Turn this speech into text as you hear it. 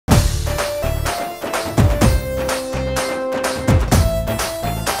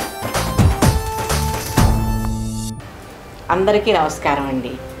అందరికీ నమస్కారం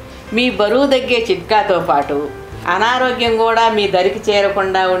అండి. మీ బరువు తగ్గే చిట్కాతో పాటు అనారోగ్యం కూడా మీ దరికి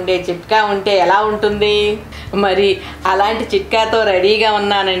చేరకుండా ఉండే చిట్కా ఉంటే ఎలా ఉంటుంది? మరి అలాంటి చిట్కాతో రెడీగా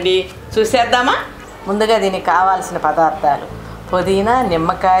ఉన్నానండి. చూసేద్దామా? ముందుగా దీనికి కావాల్సిన పదార్థాలు: పుదీనా,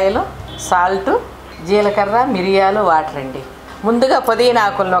 నిమ్మకాయలు, సాల్టు, జీలకర్ర, మిరియాలు, వాటర్ అండి. ముందుగా పుదీనా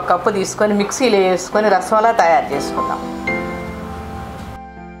ఆకులను ఒక కప్పు తీసుకొని మిక్సీలో వేసుకొని రసంలా తయారు చేసుకుందాం.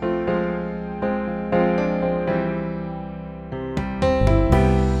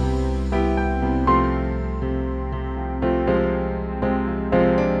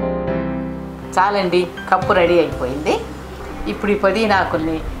 చాలండి, కప్పు రెడీ అయిపోయింది. ఇప్పుడు ఈ పుదీనా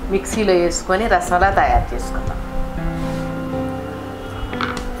ఆకుల్ని మిక్సీలో వేసుకొని రసంలా తయారు చేసుకుందాం.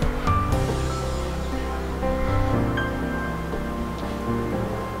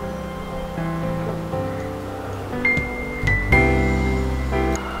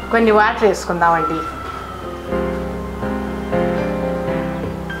 కొన్ని వాటర్ వేసుకుందామండి.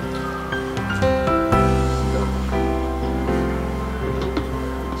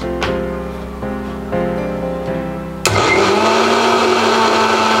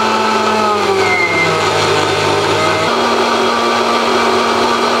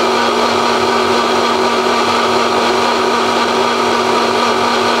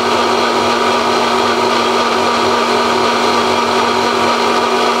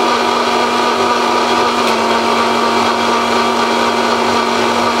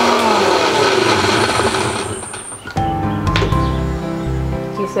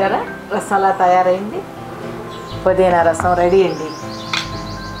 చూసారా, రసం అలా తయారైంది. పుదీనా రసం రెడీ అండి.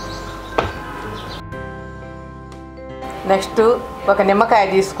 నెక్స్ట్ ఒక నిమ్మకాయ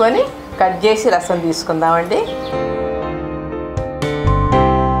తీసుకొని కట్ చేసి రసం తీసుకుందామండి.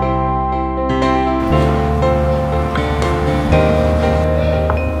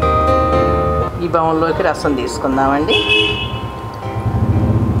 ఈ బౌల్లోకి రసం తీసుకుందామండి.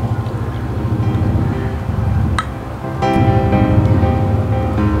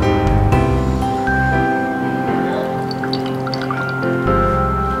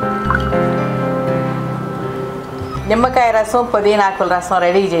 నిమ్మకాయ రసం, పుదీనా ఆకుల రసం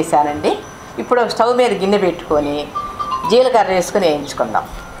రెడీ చేశానండి. ఇప్పుడు ఒక స్టవ్ మీద గిన్నె పెట్టుకొని జీలకర్ర వేసుకొని వేయించుకుందాం.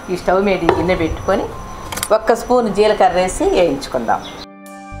 ఈ స్టవ్ మీద గిన్నె పెట్టుకొని 1 స్పూన్ జీలకర్ర వేసి వేయించుకుందాం.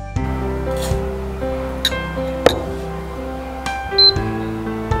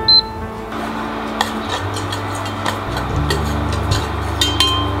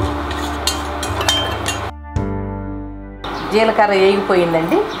 జీలకర్ర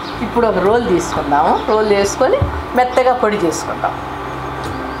వేగిపోయిందండి. ఇప్పుడు ఒక రోల్ తీసుకుందాము. రోల్ వేసుకొని మెత్తగా పొడి చేసుకుందాం.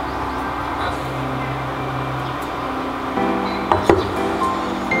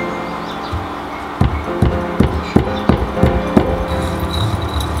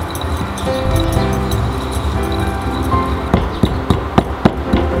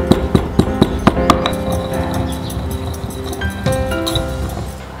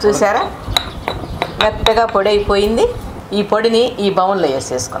 చూసారా, మెత్తగా పొడి అయిపోయింది. ఈ పొడిని ఈ బౌల్లో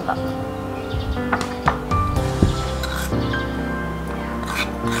వేసేసుకుందాం.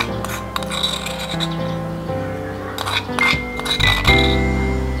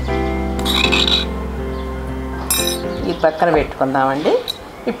 ఈ పక్కన పెట్టుకుందామండి.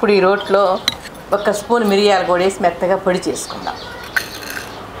 ఇప్పుడు ఈ రోట్లో 1 స్పూన్ మిరియాలు కూడా వేసి మెత్తగా పొడి చేసుకుందాం.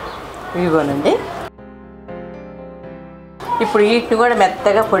 ఇదిగోనండి. ఇప్పుడు వీటిని కూడా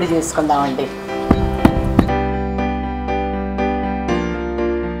మెత్తగా పొడి చేసుకుందామండి.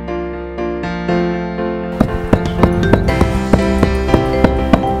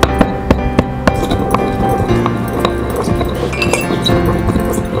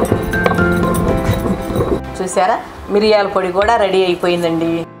 చూసారా, మిరియాల పొడి కూడా రెడీ అయిపోయిందండి.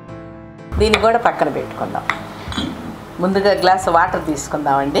 దీన్ని కూడా పక్కన పెట్టుకుందాం. ముందుగా గ్లాస్ వాటర్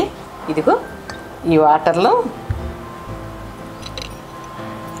తీసుకుందామండి. ఇదిగో ఈ వాటర్లో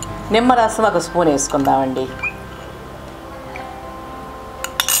నిమ్మరసం 1 స్పూన్ వేసుకుందామండి.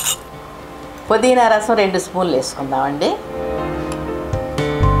 పుదీనా రసం 2 స్పూన్లు వేసుకుందామండి.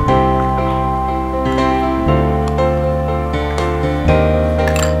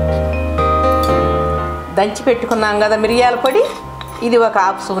 దంచి పెట్టుకున్నాం కదా మిరియాల పొడి, ఇది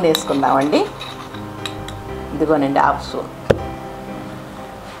 1/2 స్పూన్ వేసుకుందామండి. ఇదిగోనండి 1/2 స్పూన్.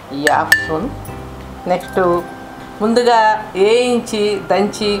 ఈ 1/2 స్పూన్. నెక్స్ట్ ముందుగా వేయించి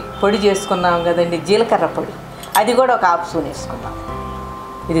దంచి పొడి చేసుకున్నాం కదండి జీలకర్ర పొడి, అది కూడా 1/2 స్పూన్ వేసుకుందాం.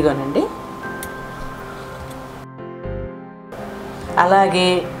 ఇదిగోనండి. అలాగే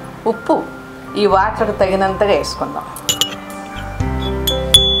ఉప్పు ఈ వాటర్కి తగినంతగా వేసుకుందాం.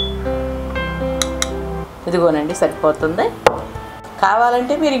 ఇదిగోనండి, సరిపోతుంది.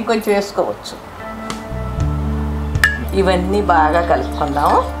 కావాలంటే మీరు ఇంకొంచెం వేసుకోవచ్చు. ఇవన్నీ బాగా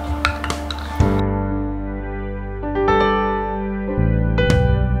కలుపుకుందాం.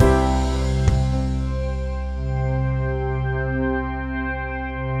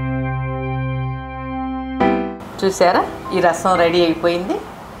 చూసారా, ఈ రసం రెడీ అయిపోయింది.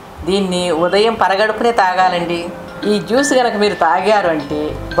 దీన్ని ఉదయం పరగడుపునే తాగాలండి. ఈ జ్యూస్ కనుక మీరు తాగారు అంటే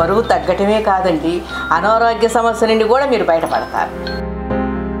బరువు తగ్గటమే కాదండి, అనారోగ్య సమస్య నుండి కూడా మీరు బయటపడతారు.